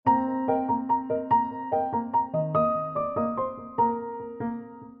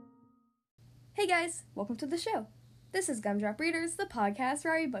Hey guys, welcome to the show. This is Gumdrop Readers, the podcast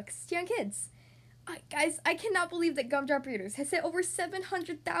where I read books to young kids. Guys, I cannot believe that Gumdrop Readers has hit over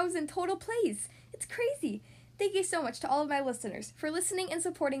 700,000 total plays. It's crazy. Thank you so much to all of my listeners for listening and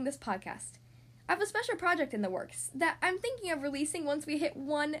supporting this podcast. I have a special project in the works that I'm thinking of releasing once we hit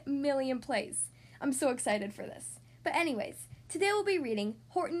 1 million plays. I'm so excited for this. But anyways, today we'll be reading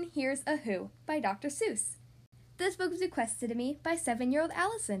Horton Hears a Who by Dr. Seuss. This book was requested to me by 7-year-old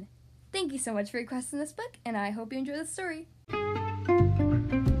Allison. Thank you so much for requesting this book, and I hope you enjoy the story.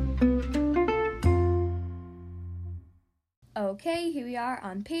 Okay, here we are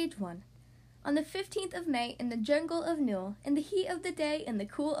on page 1. On the 15th of May, in the jungle of Newell, in the heat of the day, in the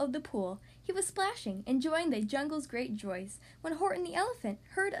cool of the pool, he was splashing, enjoying the jungle's great joys, when Horton the elephant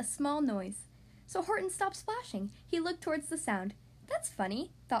heard a small noise. So Horton stopped splashing. He looked towards the sound. That's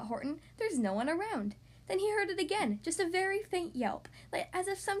funny, thought Horton. There's no one around. Then he heard it again, just a very faint yelp, like as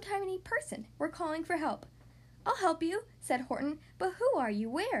if some tiny person were calling for help. I'll help you, said Horton, but who are you,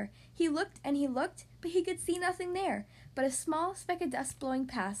 where? He looked, but he could see nothing there, but a small speck of dust blowing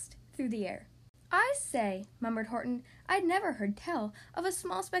past through the air. I say, murmured Horton, I'd never heard tell of a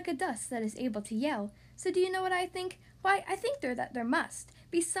small speck of dust that is able to yell. So do you know what I think? Why, I think that there must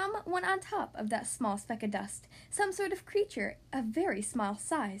be some one on top of that small speck of dust, some sort of creature of very small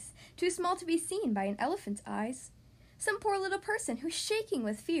size, too small to be seen by an elephant's eyes. Some poor little person who's shaking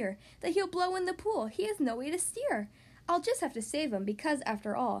with fear that he'll blow in the pool he has no way to steer. I'll just have to save him because,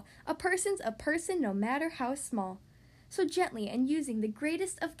 after all, a person's a person no matter how small. So gently and using the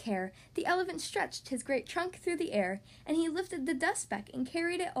greatest of care, the elephant stretched his great trunk through the air, and he lifted the dust speck and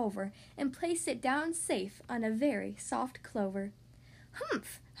carried it over and placed it down safe on a very soft clover.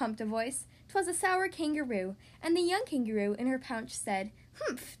 Humph, humped a voice. 'Twas a sour kangaroo, and the young kangaroo in her pouch said,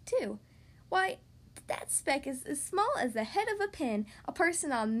 Humph, too. Why, that speck is as small as the head of a pin. A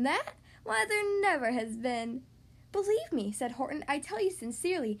person on that? Why, there never has been. Believe me, said Horton, I tell you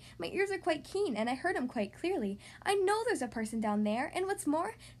sincerely, my ears are quite keen, and I heard him quite clearly. I know there's a person down there, and what's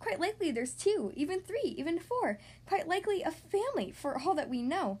more, quite likely there's 2, even 3, even 4, quite likely a family, for all that we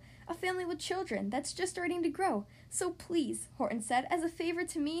know, a family with children that's just starting to grow. So please, Horton said, as a favor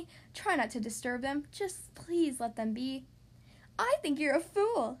to me, try not to disturb them, just please let them be. I think you're a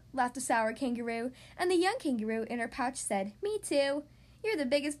fool, laughed a sour kangaroo, and the young kangaroo in her pouch said, Me too. You're the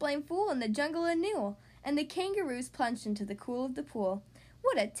biggest blame fool in the jungle of Newell. And the kangaroos plunged into the cool of the pool.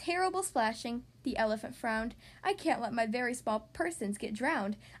 What a terrible splashing, the elephant frowned. I can't let my very small persons get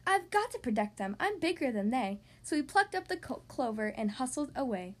drowned. I've got to protect them. I'm bigger than they. So he plucked up the clover and hustled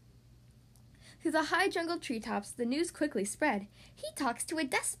away. Through the high jungle treetops, the news quickly spread. He talks to a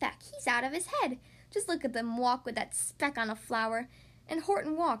dust speck. He's out of his head. Just look at them walk with that speck on a flower. And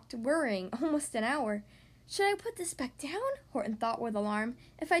Horton walked, worrying, almost an hour. Should I put the speck down? Horton thought with alarm.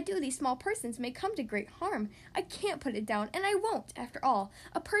 If I do, these small persons may come to great harm. I can't put it down, and I won't, after all.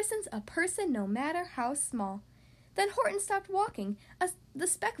 A person's a person, no matter how small. Then Horton stopped walking. The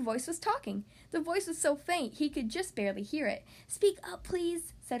speck voice was talking. The voice was so faint he could just barely hear it. Speak up,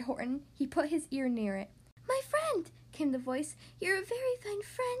 please, said Horton. He put his ear near it. My friend, came the voice. You're a very fine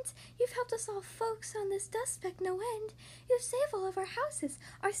friend. You've helped us all folks on this dust speck no end. You've saved all of our houses,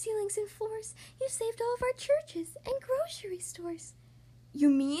 our ceilings and floors. You've saved all of our churches and grocery stores. You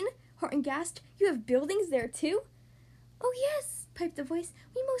mean, Horton gasped, you have buildings there too? Oh yes, piped the voice,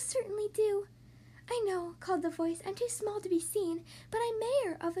 we most certainly do. I know, called the voice, I'm too small to be seen, but I'm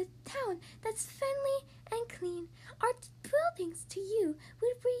mayor of a town that's friendly and clean. Our buildings to you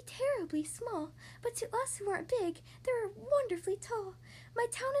would be terribly small, but to us who aren't big, they're wonderfully tall. My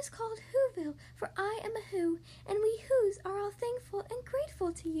town is called Whoville, for I am a Who, and we Whos are all thankful and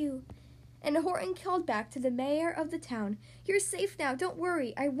grateful to you. And Horton called back to the mayor of the town, You're safe now, don't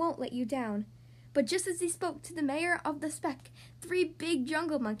worry, I won't let you down. But just as he spoke to the mayor of the speck, 3 big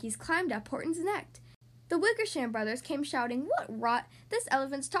jungle monkeys climbed up Horton's neck. The Wickersham brothers came shouting, What rot! This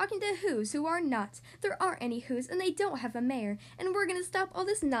elephant's talking to Whos who are not. There aren't any Whos, and they don't have a mayor, and we're going to stop all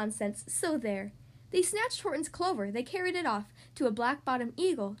this nonsense, so there. They snatched Horton's clover, they carried it off to a black-bottomed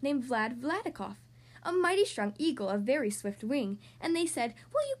eagle named Vladikoff, a mighty strong eagle of very swift wing, and they said,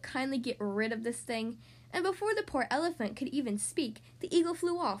 Will you kindly get rid of this thing? And before the poor elephant could even speak, the eagle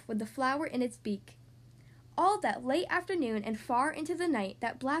flew off with the flower in its beak. All that late afternoon and far into the night,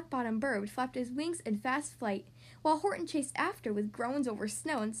 that black-bottomed bird flapped his wings in fast flight, while Horton chased after with groans over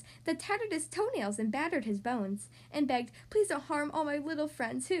stones that tattered his toenails and battered his bones, and begged, Please don't harm all my little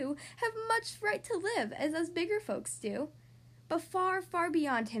friends who have much right to live as us bigger folks do. But far, far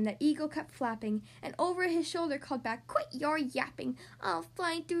beyond him that eagle kept flapping, and over his shoulder called back, Quit your yapping! I'll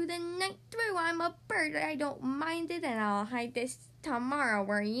fly through the night through, I'm a bird, I don't mind it, and I'll hide this tomorrow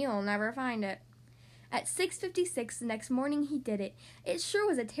where you'll never find it. At 6:56 the next morning he did it. It sure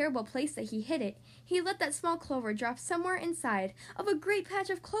was a terrible place that he hid it. He let that small clover drop somewhere inside of a great patch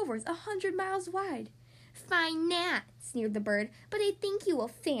of clovers 100 miles wide. "Fine gnat," sneered the bird, "but I think you will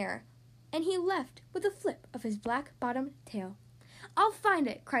fare." And he left with a flip of his black-bottomed tail. "I'll find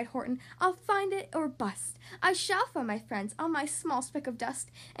it," cried Horton. "I'll find it or bust. I shall find my friends on my small speck of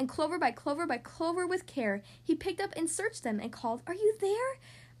dust." And clover by clover by clover with care, he picked up and searched them and called, "Are you there?"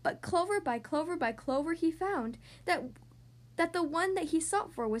 But clover by clover by clover he found that the one that he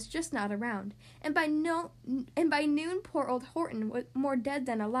sought for was just not around. And by noon poor old Horton, more dead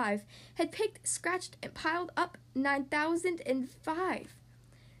than alive, had picked, scratched, and piled up 9,005.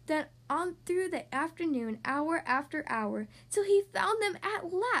 Then on through the afternoon, hour after hour, till he found them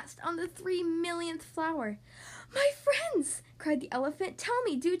at last on the 3,000,000th flower. "My friends!" cried the elephant. "Tell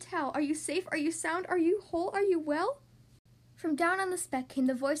me, do tell, are you safe, are you sound, are you whole, are you well?" From down on the speck came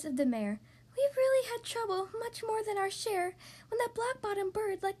the voice of the mayor. "We've really had trouble, much more than our share. When that black-bottomed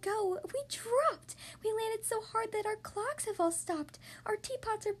bird let go, we dropped. We landed so hard that our clocks have all stopped. Our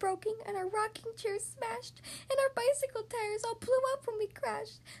teapots are broken, and our rocking chairs smashed, and our bicycle tires all blew up when we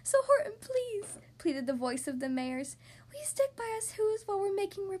crashed. So Horton, please," pleaded the voice of the mayor's, "will you stick by us who's while we're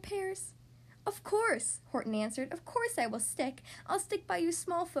making repairs?" "Of course," Horton answered, "of course I will stick. I'll stick by you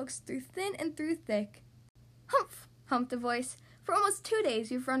small folks through thin and through thick." "Humph!" humped the voice. "For almost 2 days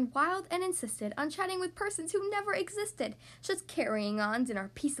you've run wild and insisted on chatting with persons who never existed. Just carrying-ons in our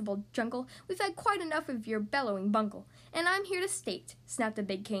peaceable jungle. We've had quite enough of your bellowing bungle. And I'm here to state," snapped the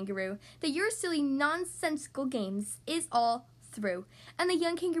big kangaroo, "that your silly nonsensical games is all through." And the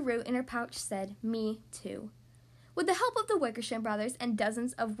young kangaroo in her pouch said, "Me too." With the help of the Wickersham brothers and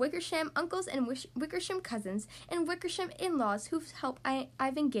dozens of Wickersham uncles and Wickersham cousins and Wickersham in-laws whose help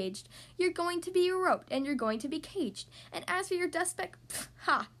I've engaged, you're going to be roped and you're going to be caged. And as for your dust speck,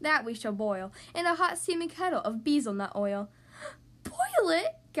 ha, that we shall boil in a hot steaming kettle of bezel-nut oil. "Boil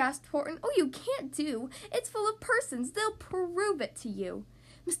it?" gasped Horton. "Oh, you can't do. It's full of persons. They'll prove it to you."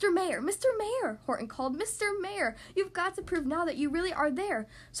 Mr. Mayor, Horton called. "Mr. Mayor, you've got to prove now that you really are there.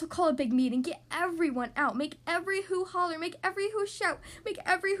 So call a big meeting, get everyone out, make every who holler, make every who shout, make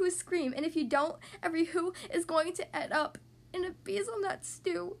every who scream, and if you don't, every who is going to end up in a bezel-nut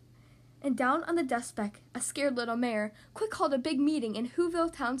stew." And down on the dust speck, a scared little mayor quick called a big meeting in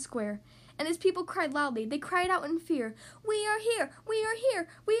Whoville Town Square. And his people cried loudly, they cried out in fear, "We are here, we are here,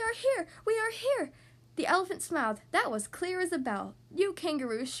 we are here, we are here." The elephant smiled. "That was clear as a bell. You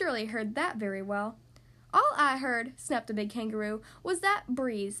kangaroos surely heard that very well." "All I heard," snapped the big kangaroo, "was that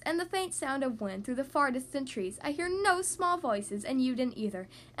breeze and the faint sound of wind through the far distant trees. I hear no small voices, and you didn't either."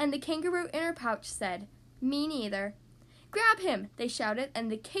 And the kangaroo in her pouch said, "Me neither." "Grab him," they shouted,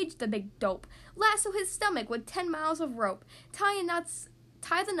 and they caged the big dope. "Lasso his stomach with 10 miles of rope. Tie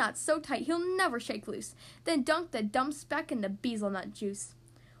the knots so tight he'll never shake loose. Then dunk the dumb speck in the bezel-nut juice."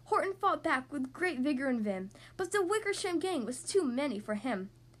 Horton fought back with great vigor and vim, but the Wickersham gang was too many for him.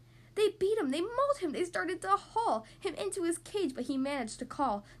 They beat him, they mauled him, they started to haul him into his cage, but he managed to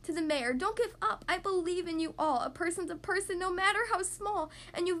call to the mayor, "Don't give up, I believe in you all. A person's a person, no matter how small,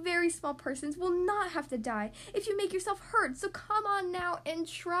 and you very small persons will not have to die if you make yourself heard, so come on now and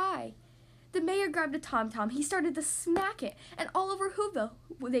try." The mayor grabbed a tom-tom, he started to smack it, and all over Whoville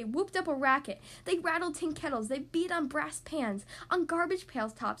they whooped up a racket. They rattled tin kettles, they beat on brass pans, on garbage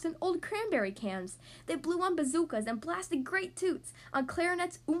pails tops and old cranberry cans. They blew on bazookas and blasted great toots, on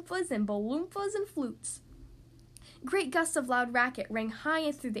clarinets, oomphas, and balloomphas and flutes. Great gusts of loud racket rang high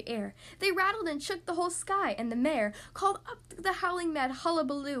and through the air. They rattled and shook the whole sky, and the mayor called up through the howling mad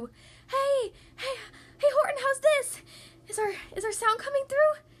hullabaloo, Hey, Horton, how's this? Is our sound coming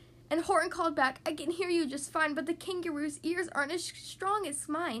through?" And Horton called back, "I can hear you just fine, but the kangaroo's ears aren't as strong as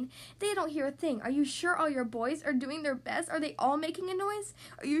mine. They don't hear a thing. Are you sure all your boys are doing their best? Are they all making a noise?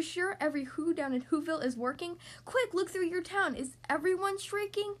 Are you sure every who down in Whoville is working? Quick, look through your town. Is everyone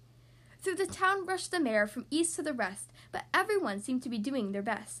shrieking?" Through the town rushed the mayor from east to the west, but everyone seemed to be doing their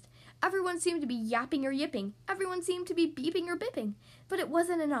best. Everyone seemed to be yapping or yipping. Everyone seemed to be beeping or bipping. But it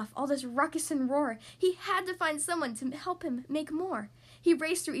wasn't enough, all this ruckus and roar. He had to find someone to help him make more. He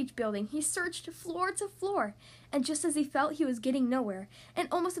raced through each building. He searched floor to floor. And just as he felt he was getting nowhere, and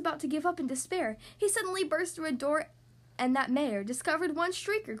almost about to give up in despair, he suddenly burst through a door, and that mayor discovered one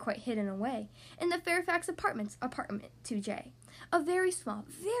shrieker quite hidden away in the Fairfax Apartments, apartment 2J. A very small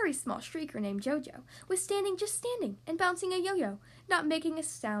shrieker named Jojo was just standing, and bouncing a yo-yo, not making a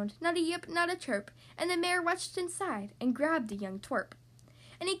sound, not a yip, not a chirp, and the mayor rushed inside and grabbed the young twerp.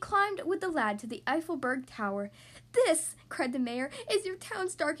 and he climbed with the lad to the Eiffelberg Tower. "This," cried the mayor, "is your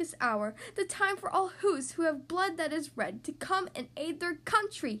town's darkest hour, the time for all who have blood that is red, to come and aid their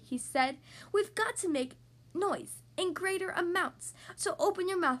country," he said. "We've got to make noise in greater amounts, so open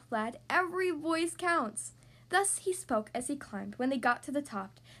your mouth, lad, every voice counts." Thus he spoke as he climbed. When they got to the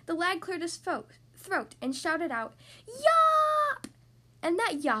top, the lad cleared his throat and shouted out, "Yop!" And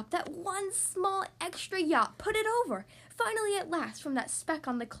that yop, that one small extra yop, put it over. Finally, at last, from that speck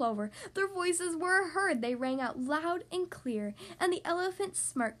on the clover, their voices were heard. They rang out loud and clear, and the elephant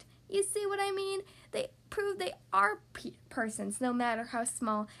smirked. "You see what I mean? They prove they are persons, no matter how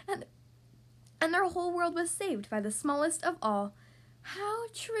small, and their whole world was saved by the smallest of all." "How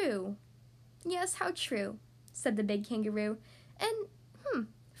true." "Yes, how true," said the big kangaroo. "And,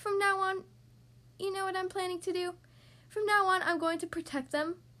 from now on, you know what I'm planning to do? From now on, I'm going to protect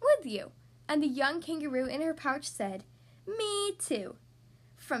them with you." And the young kangaroo in her pouch said, "Me too.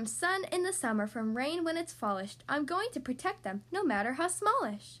 From sun in the summer, from rain when it's fallished, I'm going to protect them, no matter how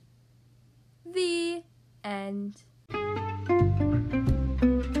smallish." The end.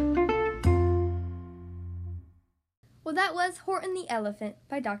 Well, that was Horton the Elephant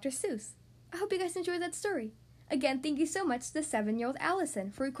by Dr. Seuss. I hope you guys enjoyed that story. Again, thank you so much to 7-year-old Allison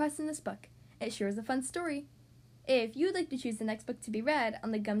for requesting this book. It sure is a fun story. If you'd like to choose the next book to be read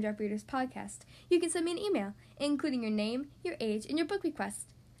on the Gumdrop Readers podcast, you can send me an email, including your name, your age, and your book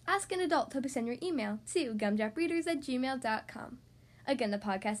request. Ask an adult to send your email to gumdropreaders@gmail.com. Again, the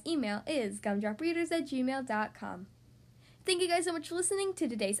podcast email is gumdropreaders@gmail.com. Thank you guys so much for listening to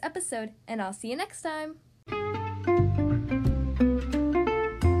today's episode, and I'll see you next time.